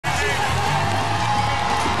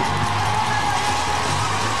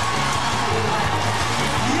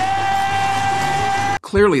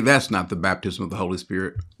clearly that's not the baptism of the Holy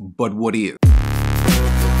Spirit, but what is?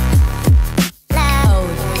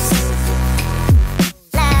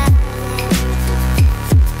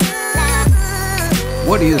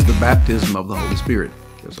 What is the baptism of the Holy Spirit?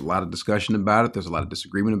 There's a lot of discussion about it. There's a lot of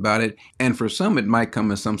disagreement about it. And for some, it might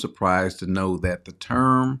come as some surprise to know that the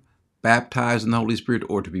term baptized in the Holy Spirit,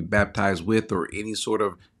 or to be baptized with, or any sort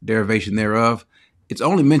of derivation thereof, it's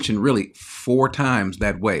only mentioned really 4 times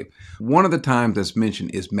that way. One of the times that's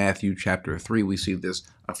mentioned is Matthew chapter 3. We see this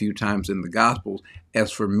a few times in the Gospels. As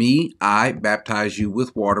for me, I baptize you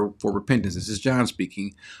with water for repentance. This is John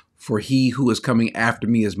speaking. For he who is coming after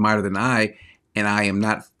me is mightier than I, and I am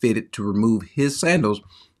not fitted to remove his sandals.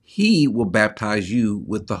 He will baptize you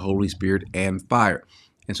with the Holy Spirit and fire.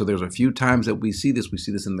 And so there's a few times that we see this. We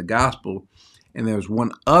see this in the gospel. And there's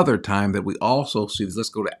one other time that we also see this. Let's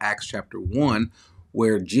go to Acts chapter 1,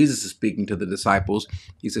 where Jesus is speaking to the disciples.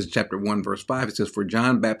 He says, chapter 1, verse 5, it says, for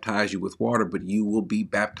John baptized you with water, but you will be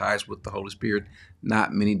baptized with the Holy Spirit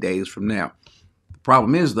not many days from now. The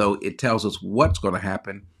problem is, though, it tells us what's going to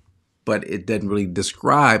happen, but it doesn't really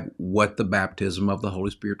describe what the baptism of the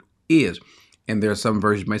Holy Spirit is. And there are some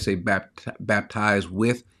versions may say baptized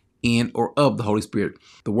with, in, or of the Holy Spirit.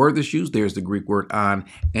 The word that's used there is the Greek word on,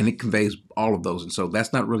 and it conveys all of those. And so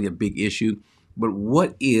that's not really a big issue. But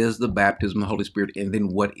what is the baptism of the Holy Spirit, and then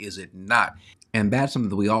what is it not? And that's something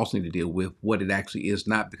that we also need to deal with, what it actually is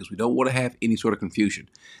not, because we don't want to have any sort of confusion.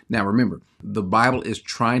 Now, remember, the Bible is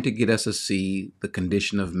trying to get us to see the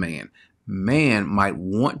condition of man. Man might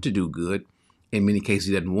want to do good. In many cases,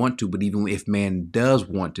 he doesn't want to, but even if man does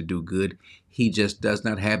want to do good, he just does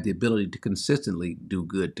not have the ability to consistently do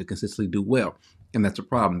good, to consistently do well. And that's a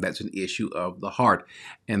problem. That's an issue of the heart.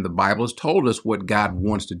 And the Bible has told us what God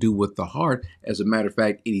wants to do with the heart. As a matter of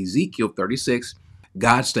fact, in Ezekiel 36,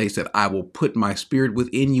 God states that I will put my spirit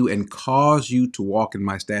within you and cause you to walk in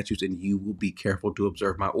my statutes, and you will be careful to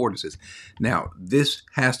observe my ordinances. Now, this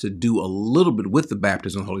has to do a little bit with the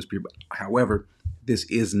baptism of the Holy Spirit. However, this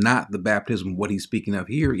is not the baptism. What he's speaking of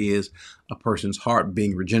here is a person's heart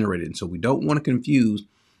being regenerated. And so we don't want to confuse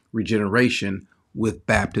regeneration with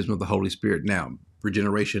baptism of the Holy Spirit. Now,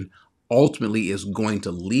 regeneration ultimately is going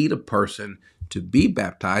to lead a person to be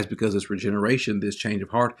baptized, because this regeneration, this change of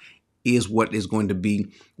heart, is what is going to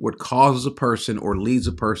be what causes a person or leads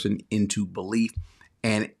a person into belief,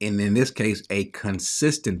 and in this case, a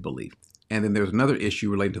consistent belief. And then there's another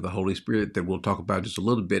issue related to the Holy Spirit that we'll talk about just a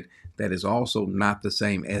little bit, that is also not the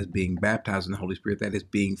same as being baptized in the Holy Spirit, that is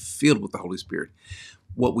being filled with the Holy Spirit.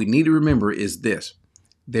 What we need to remember is this: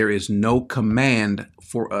 there is no command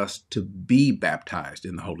for us to be baptized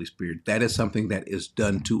in the Holy Spirit. That is something that is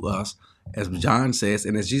done to us, as John says,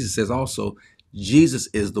 and as Jesus says also. Jesus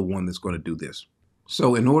is the one that's going to do this.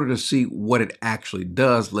 So in order to see what it actually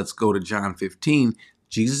does, let's go to John 15.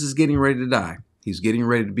 Jesus is getting ready to die. He's getting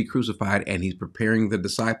ready to be crucified, and he's preparing the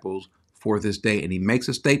disciples for this day. And he makes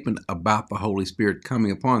a statement about the Holy Spirit coming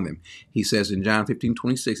upon them. He says in John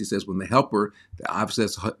 15:26, he says, when the helper, obviously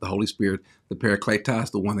that's the Holy Spirit, the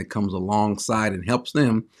Parakletos, the one that comes alongside and helps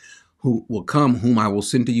them, who will come, whom I will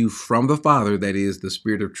send to you from the Father, that is the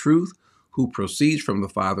Spirit of truth, who proceeds from the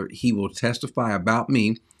Father, he will testify about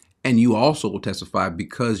me, and you also will testify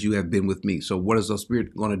because you have been with me. So what is the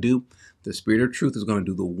Spirit going to do? The Spirit of truth is going to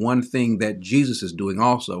do the one thing that Jesus is doing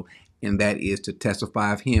also, and that is to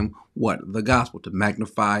testify of him, what? The gospel, to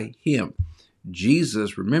magnify him.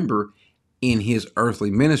 Jesus, remember, in his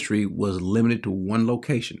earthly ministry was limited to one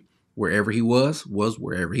location. Wherever he was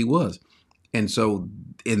wherever he was. And so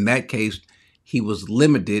in that case, he was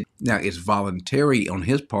limited. Now, it's voluntary on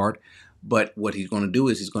his part, but what he's going to do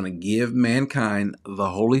is he's going to give mankind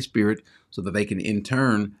the Holy Spirit so that they can in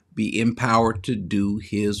turn be empowered to do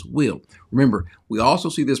his will. Remember, we also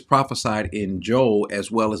see this prophesied in Joel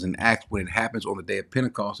as well as in Acts when it happens on the day of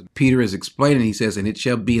Pentecost. And Peter is explaining, he says, and it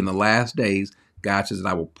shall be in the last days, God says, that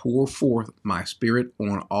I will pour forth my spirit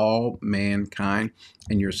on all mankind,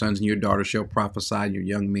 and your sons and your daughters shall prophesy, and your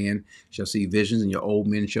young men shall see visions, and your old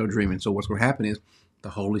men shall dream. And so what's going to happen is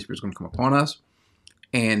the Holy Spirit is going to come upon us.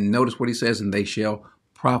 And notice what he says, and they shall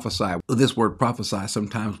prophesy. This word prophesy,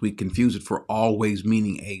 sometimes we confuse it for always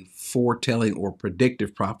meaning a foretelling or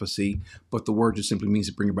predictive prophecy, but the word just simply means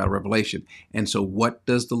to bring about a revelation. And so what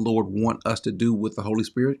does the Lord want us to do with the Holy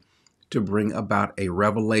Spirit? To bring about a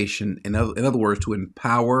revelation. In other words, to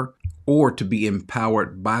empower or to be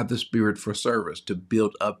empowered by the Spirit for service, to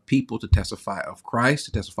build up people to testify of Christ,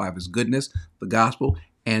 to testify of his goodness, the gospel,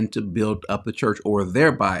 and to build up the church, or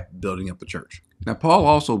thereby building up the church. Now, Paul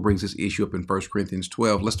also brings this issue up in 1 Corinthians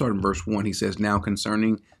 12. Let's start in verse 1. He says, now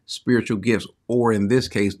concerning spiritual gifts, or in this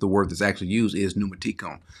case, the word that's actually used is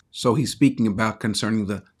pneumatikon. So he's speaking about concerning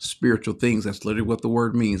the spiritual things. That's literally what the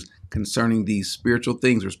word means. Concerning these spiritual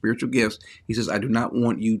things or spiritual gifts, he says, I do not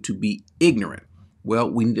want you to be ignorant. Well,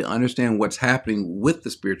 we need to understand what's happening with the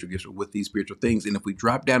spiritual gifts or with these spiritual things. And if we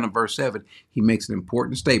drop down to verse 7, he makes an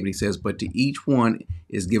important statement. He says, but to each one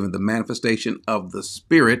is given the manifestation of the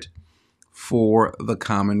Spirit for the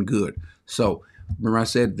common good. So remember I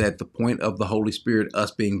said that the point of the Holy Spirit,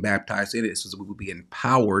 us being baptized in it, is so we will be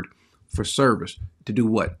empowered for service. To do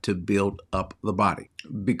what? To build up the body.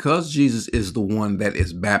 Because Jesus is the one that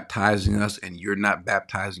is baptizing us and you're not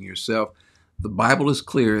baptizing yourself, the Bible is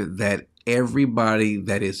clear that everybody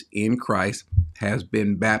that is in Christ has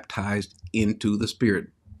been baptized into the Spirit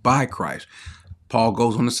by Christ. Paul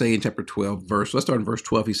goes on to say in chapter 12, let's start in verse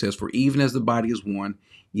 12. He says, for even as the body is one,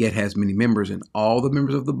 yet has many members, and all the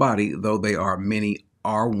members of the body, though they are many,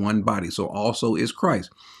 are one body. So also is Christ.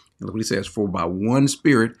 And look what he says, for by one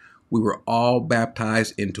Spirit we were all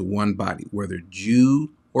baptized into one body, whether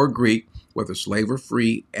Jew or Greek, whether slave or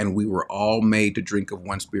free, and we were all made to drink of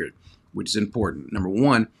one Spirit, which is important. Number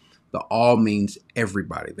one, the all means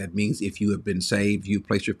everybody. That means if you have been saved, you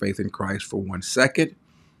place your faith in Christ for 1 second,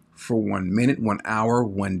 for 1 minute, 1 hour,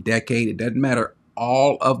 1 decade. It doesn't matter.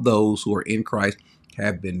 All of those who are in Christ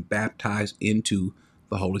have been baptized into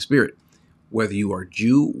the Holy Spirit. Whether you are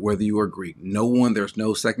Jew, whether you are Greek, there's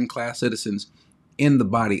no second-class citizens in the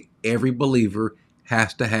body. Every believer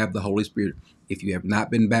has to have the Holy Spirit. If you have not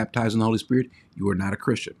been baptized in the Holy Spirit, you are not a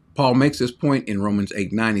Christian. Paul makes this point in Romans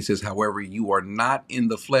 8:9. He says, however, you are not in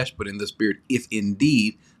the flesh, but in the Spirit, if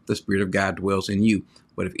indeed the Spirit of God dwells in you.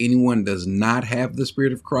 But if anyone does not have the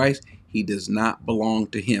Spirit of Christ, he does not belong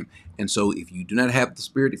to him. And so if you do not have the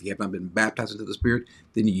Spirit, if you have not been baptized into the Spirit,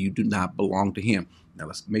 then you do not belong to him. Now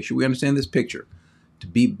let's make sure we understand this picture. To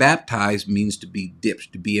be baptized means to be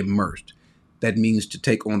dipped, to be immersed. That means to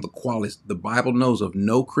take on the qualities. The Bible knows of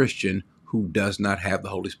no Christian who does not have the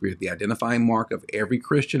Holy Spirit. The identifying mark of every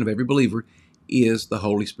Christian, of every believer, is the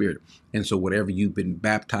Holy Spirit. And so whatever you've been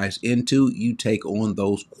baptized into, you take on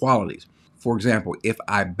those qualities. For example, if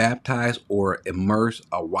I baptize or immerse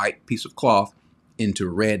a white piece of cloth into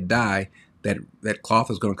red dye, that cloth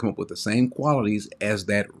is going to come up with the same qualities as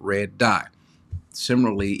that red dye.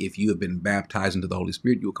 Similarly, if you have been baptized into the Holy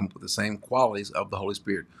Spirit, you will come up with the same qualities of the Holy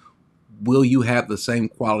Spirit. Will you have the same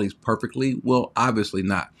qualities perfectly? Well, obviously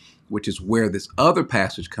not, which is where this other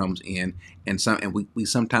passage comes in, and we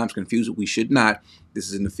sometimes confuse it. We should not. This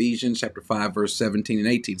is in Ephesians chapter 5, verse 17 and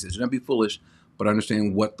 18. It says, do not be foolish, but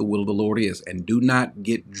understand what the will of the Lord is, and do not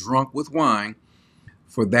get drunk with wine,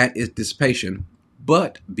 for that is dissipation,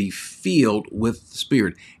 but be filled with the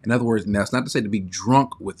Spirit. In other words, now it's not to say to be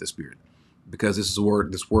drunk with the Spirit, because this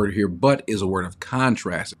word here, but, is a word of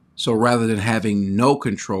contrast. So rather than having no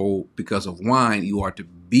control because of wine, you are to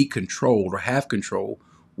be controlled or have control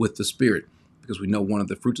with the Spirit, because we know one of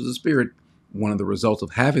the fruits of the Spirit, one of the results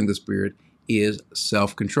of having the Spirit, is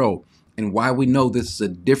self-control. And why we know this is a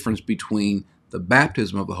difference between the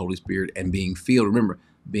baptism of the Holy Spirit and being filled. Remember,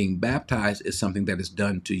 being baptized is something that is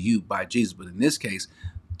done to you by Jesus. But in this case,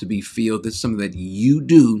 to be filled, this is something that you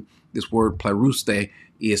do. This word pleruste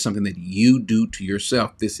is something that you do to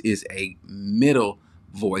yourself. This is a middle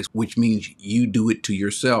voice, which means you do it to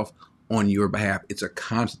yourself on your behalf. It's a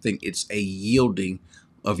constant thing. It's a yielding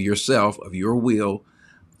of yourself, of your will,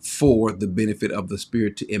 for the benefit of the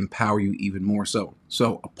Spirit to empower you even more so.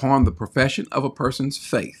 So upon the profession of a person's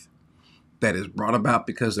faith that is brought about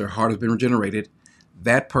because their heart has been regenerated,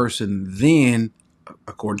 that person then,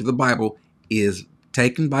 according to the Bible, is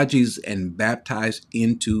taken by Jesus and baptized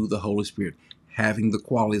into the Holy Spirit, having the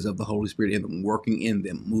qualities of the Holy Spirit in them, working in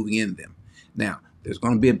them, moving in them. Now, there's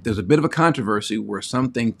a bit of a controversy where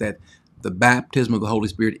some think that the baptism of the Holy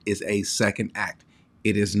Spirit is a second act.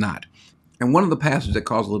 It is not. And one of the passages that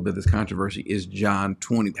caused a little bit of this controversy is John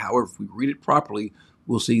 20. However, if we read it properly,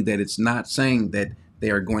 we'll see that it's not saying that they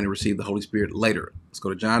are going to receive the Holy Spirit later. Let's go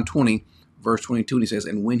to John 20, verse 22, and he says,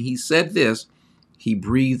 and when he said this, he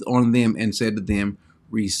breathed on them and said to them,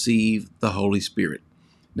 receive the Holy Spirit.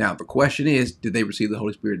 Now, the question is, did they receive the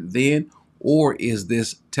Holy Spirit then, or is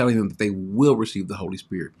this telling them that they will receive the Holy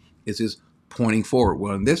Spirit? Is this pointing forward?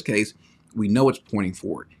 Well, in this case, we know it's pointing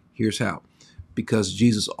forward. Here's how. Because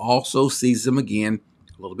Jesus also sees them again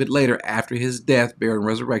a little bit later after his death, burial, and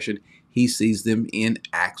resurrection. He sees them in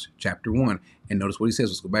Acts chapter 1. And notice what he says.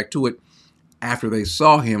 Let's go back to it. After they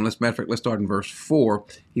saw him, let's start in verse 4.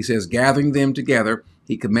 He says, gathering them together,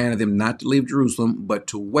 he commanded them not to leave Jerusalem, but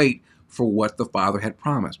to wait for what the Father had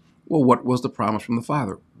promised. Well, what was the promise from the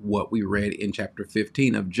Father? What we read in chapter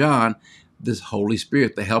 15 of John, this Holy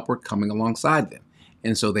Spirit, the helper, coming alongside them.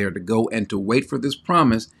 And so they are to go and to wait for this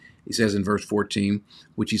promise. He says in verse 14,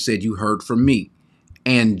 which he said, you heard from me.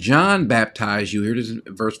 And John baptized you, here it is in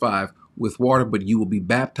verse 5, with water, but you will be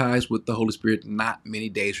baptized with the Holy Spirit not many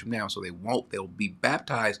days from now. So they'll be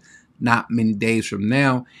baptized not many days from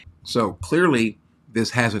now. So clearly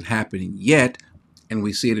this hasn't happened yet. And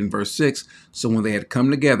we see it in verse 6. So when they had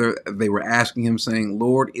come together, they were asking him, saying,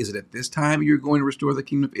 Lord, is it at this time you're going to restore the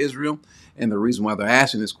kingdom of Israel? And the reason why they're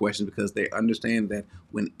asking this question is because they understand that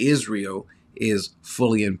when Israel is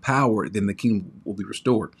fully empowered, then the kingdom will be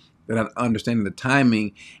restored. They're not understanding the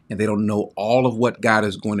timing, and they don't know all of what God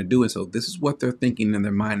is going to do. And so this is what they're thinking in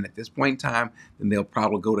their mind. At this point in time, then they'll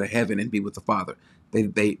probably go to heaven and be with the Father.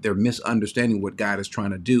 They're misunderstanding what God is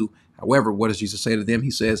trying to do. However, what does Jesus say to them? He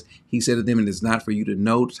said to them, it is not for you to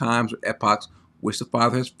know times or epochs which the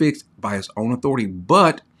Father has fixed by his own authority,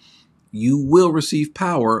 but you will receive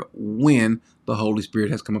power when the Holy Spirit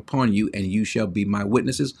has come upon you, and you shall be my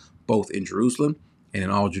witnesses, both in Jerusalem and in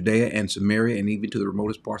all Judea and Samaria and even to the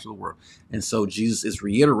remotest parts of the world. And so Jesus is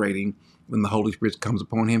reiterating, when the Holy Spirit comes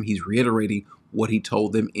upon him, he's reiterating what he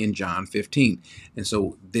told them in John 15. And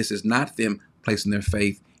so this is not them placing their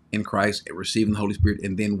faith in Christ and receiving the Holy Spirit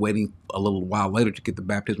and then waiting a little while later to get the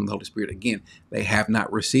baptism of the Holy Spirit. Again, they have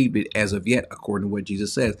not received it as of yet, according to what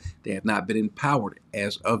Jesus says. They have not been empowered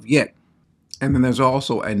as of yet. And then there's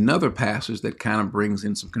also another passage that kind of brings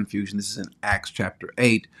in some confusion. This is in Acts chapter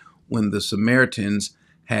 8, when the Samaritans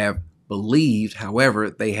have believed, however,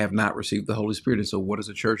 they have not received the Holy Spirit. And so what does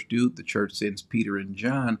the church do? The church sends Peter and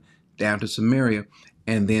John down to Samaria,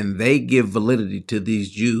 and then they give validity to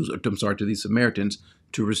these Jews, to these Samaritans,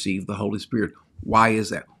 to receive the Holy Spirit. Why is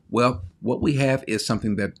that? Well, what we have is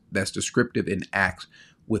something that's descriptive in Acts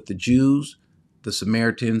with the Jews, the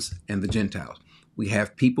Samaritans, and the Gentiles. We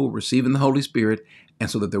have people receiving the Holy Spirit, and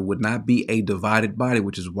so that there would not be a divided body,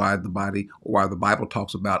 which is why the Bible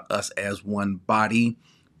talks about us as one body.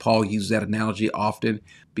 Paul uses that analogy often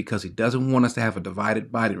because he doesn't want us to have a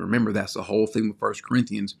divided body. Remember, that's the whole thing with 1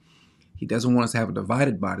 Corinthians. He doesn't want us to have a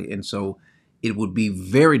divided body, and so it would be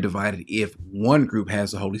very divided if one group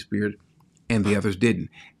has the Holy Spirit and the others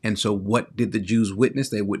didn't. And so what did the Jews witness?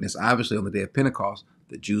 They witnessed, obviously, on the day of Pentecost,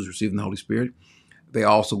 the Jews receiving the Holy Spirit. They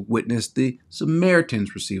also witnessed the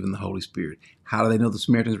Samaritans receiving the Holy Spirit. How do they know the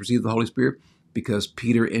Samaritans received the Holy Spirit? Because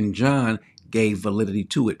Peter and John gave validity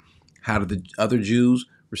to it. How did the other Jews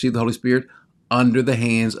receive the Holy Spirit? Under the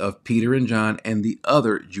hands of Peter and John and the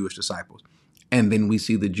other Jewish disciples. And then we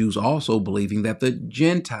see the Jews also believing that the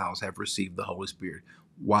Gentiles have received the Holy Spirit.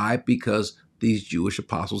 Why? Because these Jewish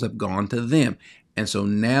apostles have gone to them. And so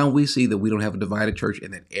now we see that we don't have a divided church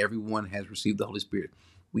and that everyone has received the Holy Spirit.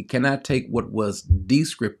 We cannot take what was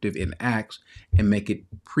descriptive in Acts and make it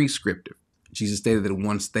prescriptive. Jesus stated that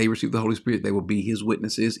once they receive the Holy Spirit, they will be his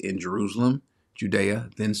witnesses in Jerusalem, Judea,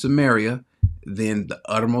 then Samaria, then the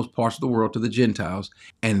uttermost parts of the world to the Gentiles,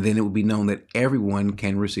 and then it will be known that everyone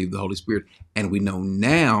can receive the Holy Spirit. And we know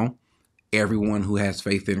now everyone who has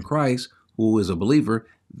faith in Christ, who is a believer,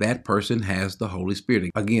 that person has the Holy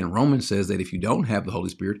Spirit. Again, Romans says that if you don't have the Holy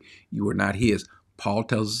Spirit, you are not his. Paul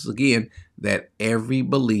tells us again that every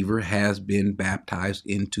believer has been baptized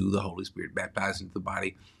into the Holy Spirit, baptized into the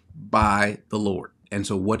body by the Lord. And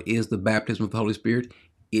so what is the baptism of the Holy Spirit?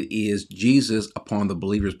 It is Jesus, upon the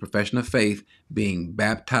believer's profession of faith, being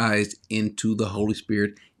baptized into the Holy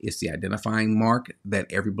Spirit. It's the identifying mark that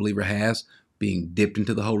every believer has, being dipped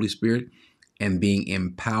into the Holy Spirit and being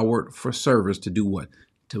empowered for service to do what?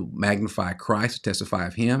 To magnify Christ, to testify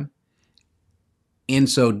of him. In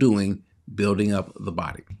so doing, building up the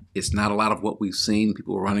body. It's not a lot of what we've seen,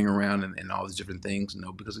 people running around and all these different things.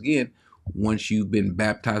 No, because again, once you've been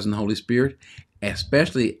baptized in the Holy Spirit,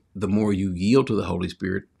 especially the more you yield to the Holy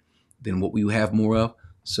Spirit, then what we have more of?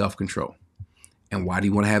 Self-control. And why do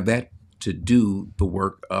you want to have that? To do the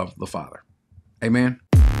work of the Father. Amen.